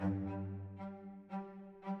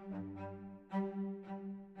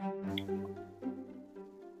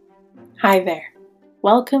Hi there.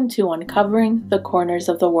 Welcome to Uncovering the Corners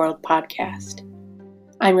of the World podcast.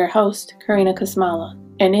 I'm your host, Karina Kasmala,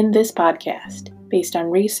 and in this podcast, based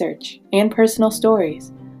on research and personal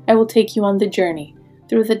stories, I will take you on the journey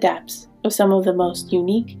through the depths of some of the most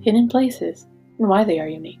unique hidden places and why they are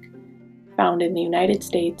unique, found in the United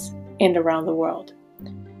States and around the world.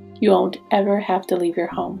 You won't ever have to leave your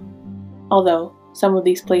home, although some of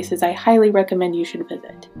these places I highly recommend you should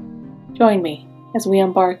visit. Join me as we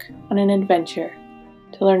embark on an adventure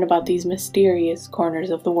to learn about these mysterious corners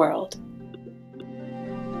of the world.